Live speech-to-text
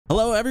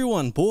Hello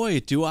everyone.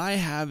 Boy, do I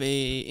have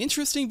a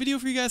interesting video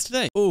for you guys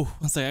today. Oh,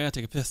 one second, I gotta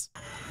take a piss.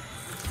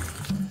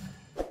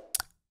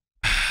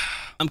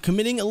 I'm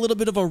committing a little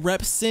bit of a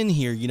rep sin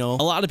here, you know.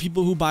 A lot of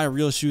people who buy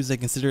real shoes, they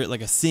consider it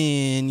like a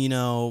sin, you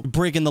know,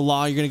 breaking the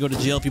law. You're gonna go to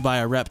jail if you buy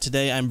a rep.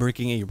 Today, I'm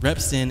breaking a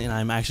rep sin and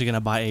I'm actually gonna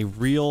buy a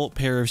real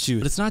pair of shoes.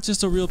 But it's not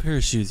just a real pair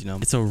of shoes, you know.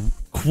 It's a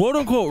quote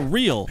unquote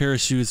real pair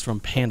of shoes from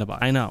Pandabuy.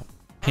 I know.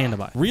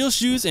 Pandabuy. Real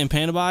shoes and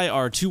Pandabuy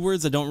are two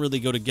words that don't really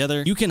go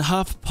together. You can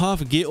huff,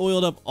 puff, get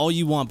oiled up all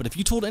you want, but if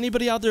you told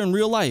anybody out there in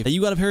real life that you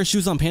got a pair of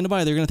shoes on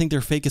Pandabuy, they're gonna think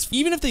they're fake as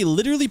even if they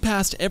literally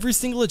passed every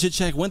single legit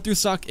check, went through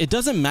stock, it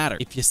doesn't matter.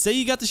 If you say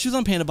you got the shoes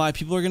on Pandabuy,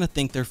 people are gonna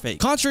think they're fake.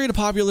 Contrary to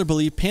popular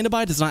belief,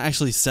 Pandabuy does not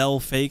actually sell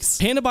fakes.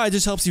 Pandabuy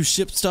just helps you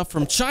ship stuff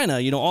from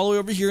China, you know, all the way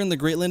over here in the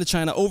great land of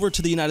China over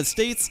to the United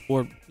States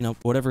or, you know,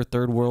 whatever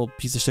third world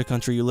piece of shit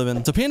country you live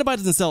in. So Pandabuy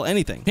doesn't sell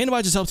anything.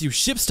 Pandabuy just helps you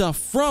ship stuff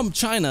from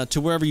China to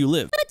wherever you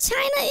live. But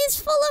China is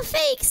full of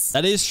fakes.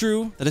 That is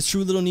true,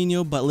 little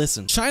Nino, but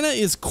listen, China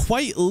is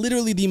quite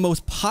literally the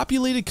most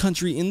populated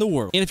country in the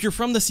world. And if you're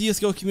from the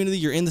CSGO community,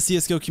 you're in the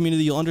CSGO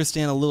community, you'll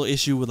understand a little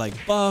issue with like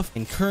buff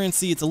and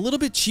currency. It's a little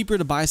bit cheaper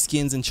to buy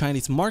skins in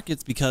Chinese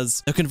markets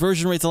because the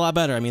conversion rate's a lot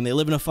better. I mean, they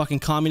live in a fucking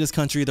communist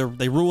country.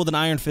 They rule with an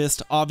iron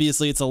fist.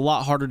 Obviously, it's a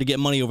lot harder to get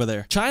money over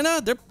there.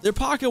 China, they're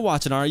pocket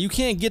watching, all right? You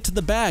can't get to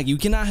the bag. You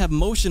cannot have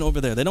motion over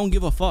there. They don't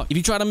give a fuck. If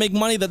you try to make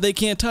money that they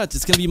can't touch,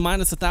 it's gonna be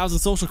minus 1,000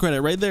 social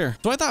credit right there.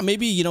 So I thought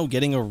maybe, you know,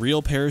 getting a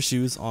real pair of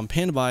shoes on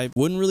Pandabuy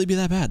wouldn't really be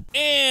that bad.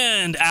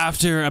 And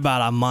after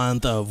about a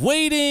month of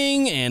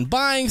waiting and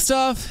buying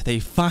stuff, they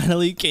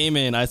finally came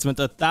in. I spent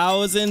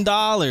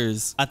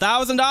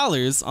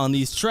 $1,000 on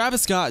these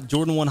Travis Scott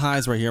Jordan 1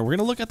 highs right here. We're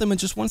gonna look at them in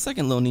just one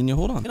second, little Nino.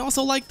 Hold on. And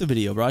also like the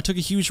video, bro. I took a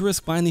huge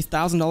risk buying these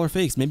 $1,000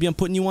 fakes. Maybe I'm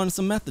putting you on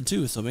some method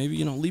too. So maybe,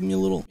 you know, leave me a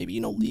little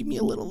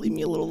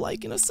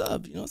like and a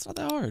sub. You know, it's not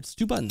that hard. It's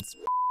 2 buttons.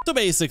 So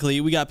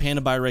basically, we got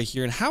Pandabuy right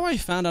here, and how I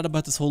found out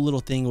about this whole little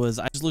thing was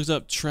I just looked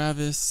up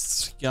Travis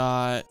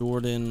Scott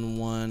Jordan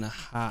 1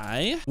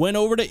 high, went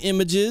over to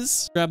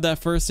images, grabbed that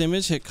first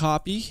image, hit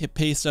copy, hit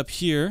paste up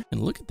here, and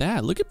look at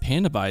that. Look at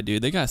Pandabuy,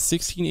 dude. They got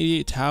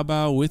 1688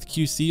 Taobao with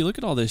QC. Look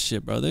at all this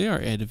shit, bro. They are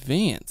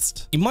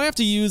advanced. You might have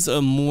to use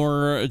a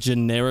more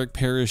generic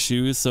pair of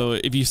shoes. So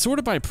if you sort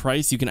it by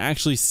price, you can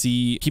actually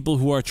see people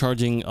who are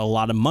charging a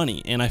lot of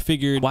money. And I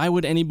figured, why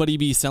would anybody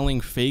be selling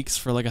fakes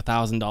for like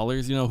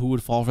 $1,000? You know, who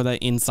would fall for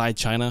that inside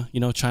China? You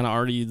know, China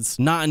already is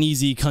not an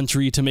easy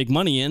country to make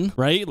money in,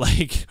 right?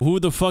 Like, who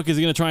the fuck is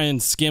gonna try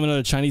and scam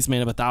another Chinese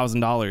man of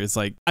 $1,000?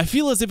 Like, I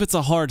feel as if it's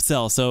a hard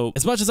sell. So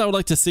as much as I would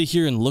like to sit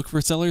here and look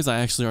for sellers, I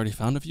actually already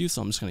found a few,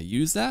 so I'm just gonna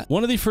use that.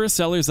 One of the first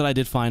sellers that I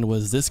did find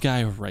was this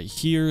guy right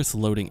here. It's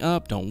loading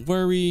up, don't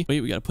worry.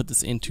 Wait, we gotta put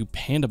this into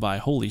Pandabuy.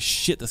 Holy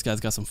shit, this guy's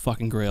got some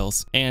fucking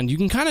grails. And you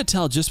can kind of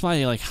tell just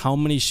by like how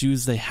many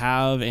shoes they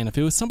have, and if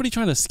it was somebody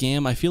trying to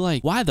scam, I feel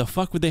like, why the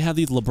fuck would they have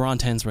these LeBron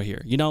 10s right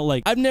here? You know,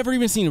 like, I've never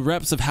even seen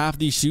reps of half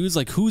these shoes.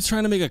 Like, who's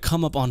trying to make a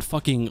come up on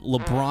fucking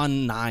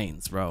LeBron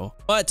 9s, bro?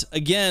 But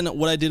again,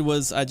 what I did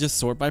was I just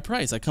sort by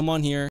price. I come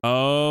on here.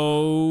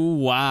 Oh,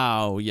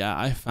 wow. Yeah,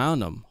 I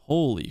found them.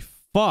 Holy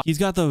fuck. He's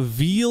got the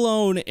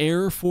V-Lone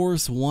Air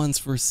Force Ones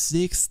for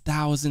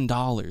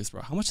 $6,000,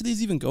 bro. How much do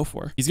these even go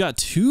for? He's got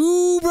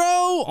 2,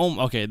 bro. Oh,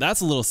 okay.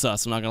 That's a little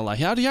sus. I'm not gonna lie.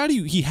 How do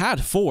you, he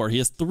had 4. He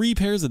has 3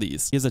 pairs of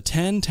these. He has a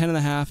 10, 10 and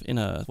a half, and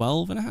a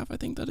 12 and a half, I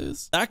think that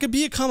is. That could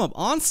be a come up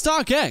on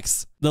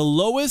StockX. The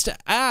lowest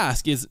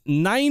ask is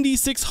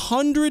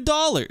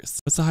 $9,600.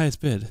 What's the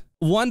highest bid?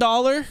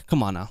 $1?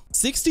 Come on now.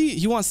 60?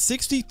 He wants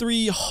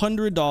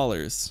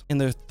 $6,300, and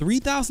they're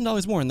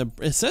 $3,000 more. And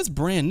it says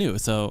brand new.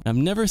 So I've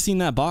never seen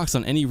that box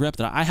on any rep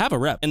that I have a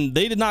rep, and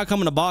they did not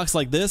come in a box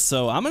like this.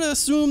 So I'm gonna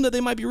assume that they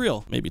might be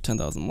real. Maybe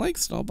 10,000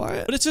 likes, and I'll buy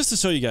it. But it's just to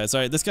show you guys.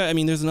 All right, this guy. I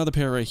mean, there's another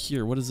pair right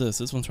here. What is this?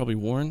 This one's probably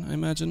worn, I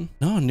imagine.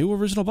 No, new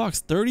original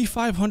box.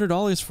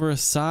 $3,500 for a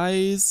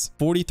size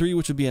 43,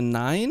 which would be a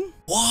 9.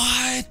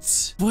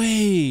 What?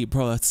 Wait,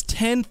 bro, that's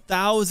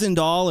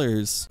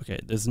 $10,000. Okay,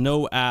 there's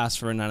no ass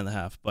for a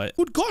 9.5, but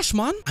good gosh,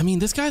 man. I mean,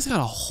 this guy's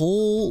got a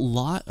whole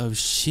lot of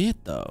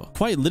shit though.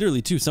 Quite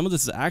literally too. Some of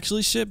this is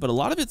actually shit, but a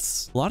lot of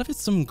it's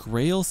some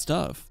grail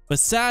stuff. But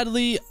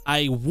sadly,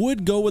 I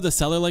would go with a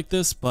seller like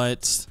this,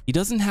 but he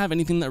doesn't have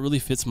anything that really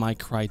fits my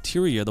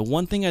criteria. The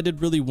one thing I did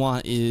really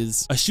want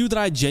is a shoe that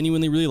I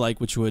genuinely really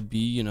like, which would be,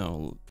 you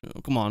know,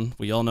 come on,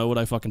 we all know what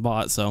I fucking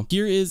bought. So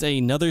here is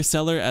another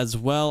seller as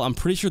well. I'm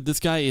pretty sure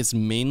this guy is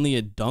mainly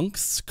a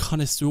Dunks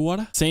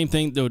connoisseur. Same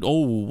thing, dude.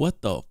 Oh,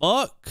 what the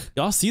fuck?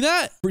 Y'all see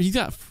that? He's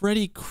got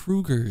Freddy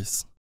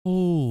Krueger's.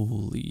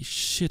 Holy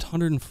shit,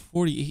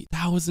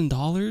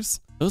 $148,000.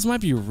 Those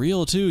might be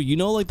real too. You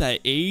know, like that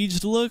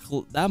aged look,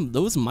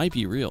 those might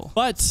be real.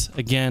 But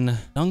again,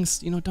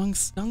 Dunks, you know,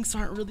 Dunks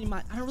aren't really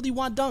I don't really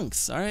want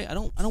Dunks. All right, I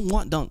don't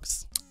want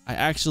Dunks. I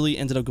actually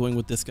ended up going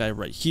with this guy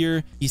right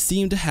here. He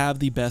seemed to have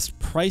the best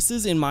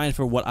prices in mind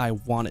for what I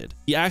wanted.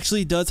 He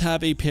actually does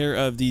have a pair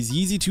of these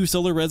Yeezy 2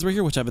 Solar Reds right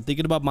here, which I've been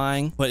thinking about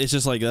buying, but it's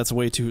just like, that's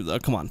way too,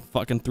 come on,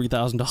 fucking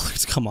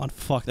 $3,000. Come on,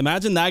 fuck.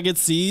 Imagine that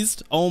gets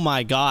seized. Oh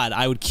my God,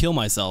 I would kill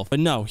myself. But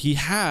no, he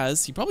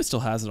probably still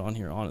has it on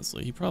here,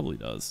 honestly. He probably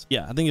does.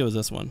 Yeah, I think it was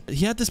this one.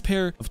 He had this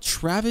pair of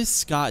Travis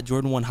Scott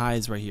Jordan 1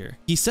 highs right here.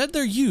 He said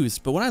they're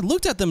used, but when I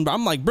looked at them,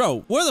 I'm like,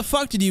 bro, where the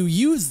fuck did you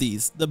use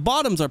these? The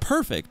bottoms are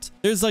perfect.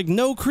 There's like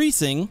no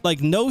creasing,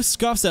 like no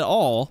scuffs at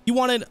all. He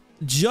wanted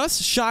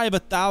just shy of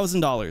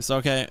 $1,000.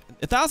 Okay,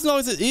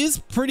 $1,000 is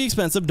pretty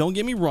expensive, don't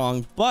get me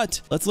wrong,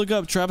 but let's look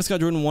up Travis Scott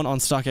Jordan 1 on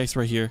StockX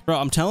right here. Bro,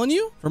 I'm telling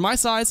you, for my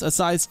size, a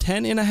size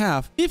 10 and a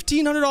half,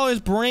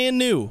 $1,500 brand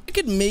new. I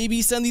could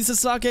maybe send these to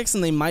StockX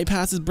and they might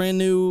pass as brand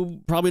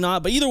new, probably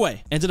not, but either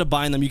way, ended up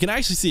buying them. You can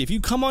actually see, if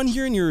you come on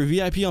here and you're a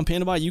VIP on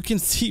Pandabuy, you can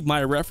see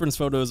my reference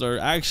photos are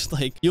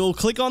actually like, you'll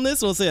click on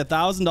this, it'll say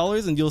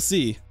 $1,000 and you'll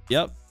see,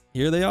 yep,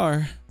 here they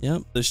are.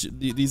 Yep,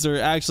 these are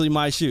actually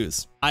my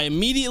shoes. I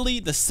immediately,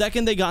 the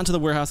second they got into the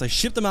warehouse, I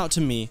shipped them out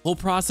to me. Whole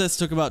process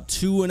took about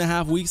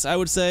 2.5 weeks, I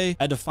would say.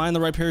 I had to find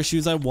the right pair of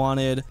shoes I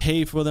wanted,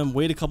 pay for them,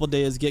 wait a couple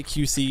days, get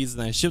QCs, and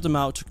then I shipped them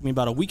out. Took me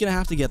about a week and a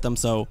half to get them,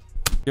 so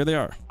here they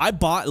are. I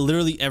bought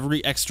literally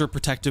every extra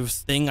protective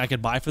thing I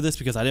could buy for this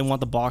because I didn't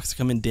want the box to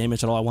come in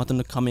damaged at all. I want them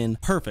to come in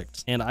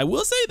perfect. And I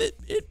will say that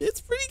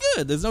it's pretty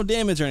good. There's no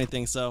damage or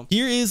anything. So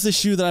here is the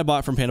shoe that I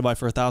bought from Pandabuy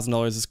for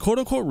 $1,000. It's quote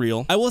unquote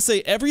real. I will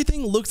say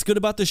everything looks good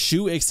about the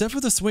shoe except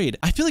for the suede.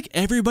 I feel like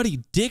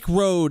everybody dick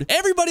rode.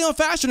 Everybody on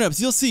Fashion Reps,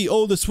 you'll see,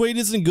 oh, the suede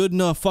isn't good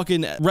enough.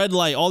 Fucking red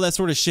light, all that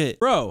sort of shit.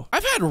 Bro,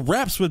 I've had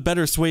reps with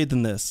better suede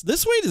than this.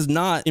 This suede is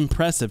not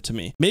impressive to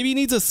me. Maybe it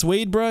needs a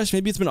suede brush.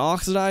 Maybe it's been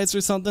oxidized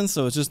or something.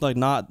 So it's just like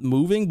not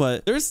moving,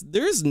 but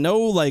there's no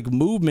like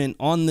movement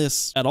on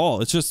this at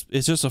all. It's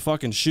just a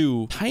fucking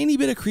shoe. Tiny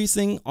bit of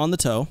creasing on the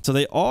toe, so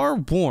they are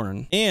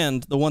worn.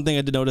 And the one thing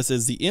I did notice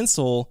is the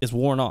insole is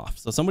worn off,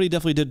 so somebody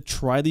definitely did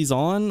try these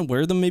on,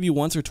 wear them maybe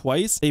once or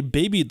twice. They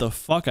babied the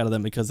fuck out of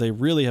them because they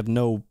really have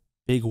no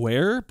big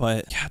wear.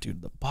 But yeah,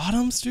 dude, the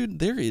bottoms,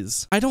 dude,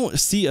 I don't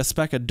see a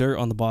speck of dirt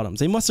on the bottoms.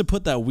 They must have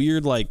put that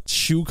weird like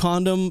shoe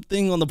condom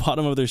thing on the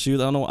bottom of their shoes.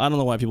 I don't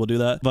know why people do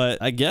that,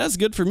 but I guess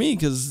good for me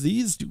because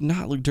these do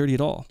not look dirty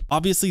at all.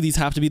 Obviously these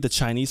have to be the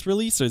Chinese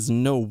release. There's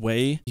no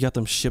way you got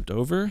them shipped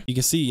over. You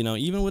can see, you know,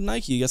 even with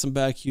Nike, you got some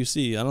bad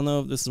QC. I don't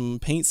know if there's some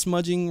paint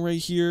smudging right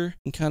here.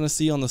 You can kind of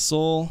see on the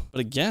sole, but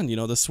again, you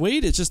know, the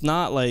suede, it's just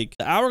not like,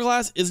 the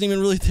hourglass isn't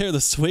even really there.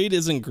 The suede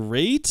isn't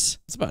great.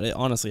 That's about it,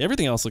 honestly.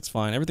 Everything else looks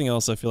fine. Everything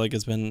else I feel like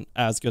has been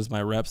as good as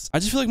my reps. I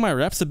just feel like my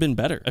reps have been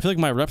better. I feel like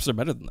my reps are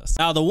better than this.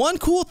 Now, the one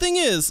cool thing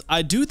is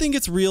I do think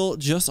it's real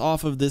just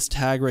off of this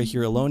tag right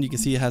here alone. You can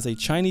see it has a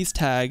Chinese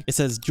tag. It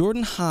says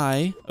Jordan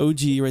High OG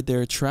right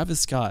there,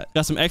 Travis Scott.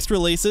 Got some extra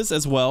laces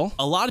as well.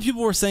 A lot of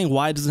people were saying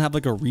why it doesn't have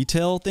like a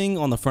retail thing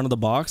on the front of the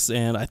box,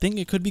 and I think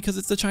it could be because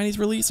it's the Chinese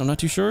release. I'm not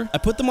too sure. I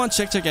put them on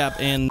Check app,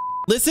 and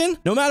listen,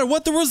 no matter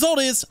what the result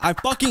is, I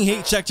fucking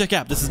hate Check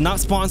app. This is not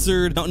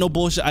sponsored. No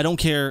bullshit. I don't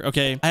care.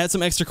 Okay. I had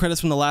some extra credits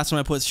from the last one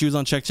I put shoes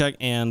on Check,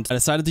 and I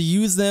decided to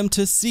use them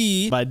to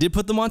see, but I did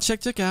put them on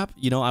Check app.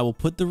 You know, I will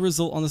put the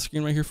result on the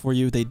screen right here for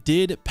you. They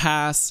did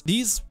pass.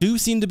 These do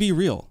seem to be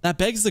real. That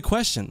begs the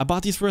question. I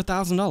bought these for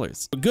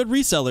 $1,000. A good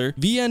reseller,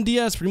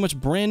 VNDS, pretty much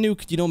brand new.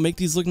 Could, you know, make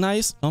these look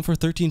nice? Gone for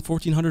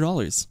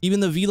 $1,400. Even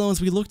the V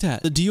loans we looked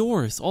at, the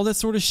Dior's, all that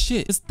sort of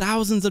shit. It's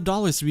thousands of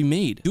dollars to be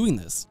made doing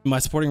this. Am I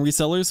supporting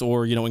resellers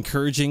or, you know,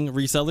 encouraging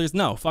resellers?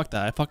 No, fuck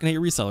that. I fucking hate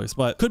resellers,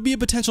 but could be a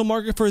potential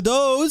market for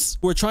those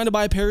who are trying to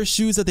buy a pair of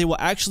shoes that they will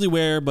actually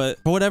wear, but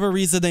for whatever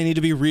reason, they need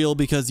to be real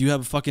because you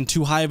have fucking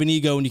too high of an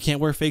ego and you can't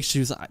wear fake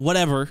shoes.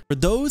 Whatever. For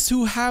those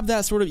who have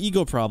that sort of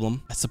ego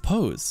problem, I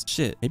suppose,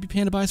 shit, maybe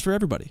Pandabuy is for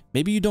everybody.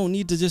 Maybe you don't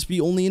need to just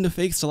be only into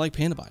fakes to like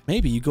Pandabuy.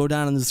 Maybe you go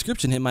down in the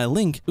description, hit my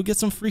link, you'll get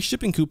some free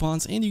shipping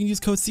coupons, and you can use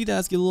code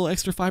CDAS, get a little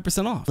extra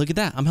 5% off. Look at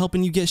that. I'm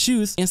helping you get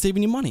shoes and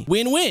saving you money.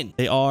 Win-win.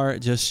 They are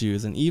just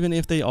shoes, and even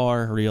if they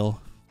are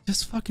real,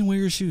 just fucking wear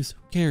your shoes.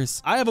 Who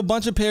cares? I have a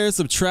bunch of pairs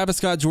of Travis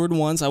Scott Jordan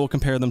 1s I will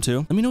compare them to.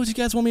 Let me know what you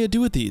guys want me to do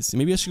with these.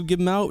 Maybe I should give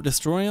them out,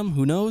 destroy them.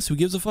 Who knows? Who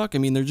gives a fuck? I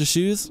mean, they're just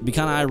shoes. It'd be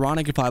kind of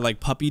ironic if I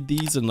like puppied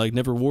these and like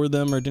never wore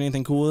them or did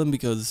anything cool with them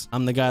because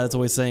I'm the guy that's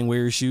always saying wear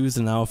your shoes,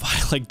 and now if I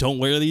like don't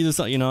wear these or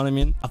something, you know what I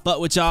mean? I fuck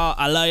with y'all.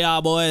 I love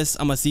y'all, boys.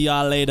 I'm gonna see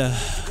y'all later.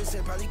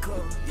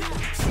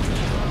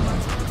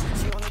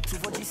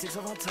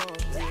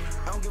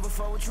 I don't give a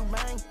fuck what you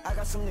bang. I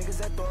got some niggas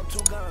that throw up 2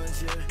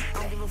 guns, yeah.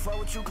 I don't give a fuck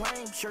what you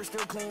claim. Shirt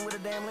still clean with a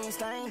damn lean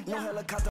stain. No helicopter.